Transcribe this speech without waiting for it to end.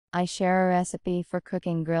I share a recipe for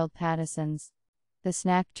cooking grilled Patissons. The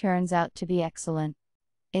snack turns out to be excellent.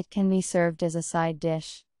 It can be served as a side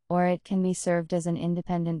dish, or it can be served as an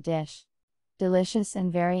independent dish. Delicious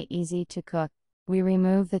and very easy to cook. We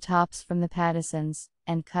remove the tops from the Patissons,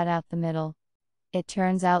 and cut out the middle. It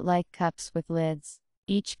turns out like cups with lids.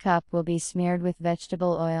 Each cup will be smeared with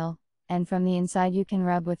vegetable oil, and from the inside you can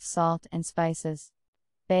rub with salt and spices.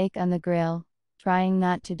 Bake on the grill, trying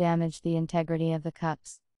not to damage the integrity of the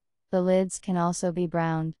cups. The lids can also be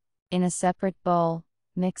browned. In a separate bowl,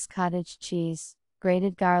 mix cottage cheese,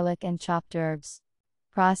 grated garlic and chopped herbs.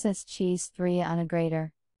 Processed cheese 3 on a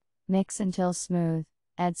grater. Mix until smooth,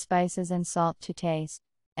 add spices and salt to taste,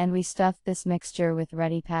 and we stuff this mixture with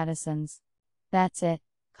ready Patissons. That's it,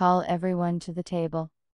 call everyone to the table.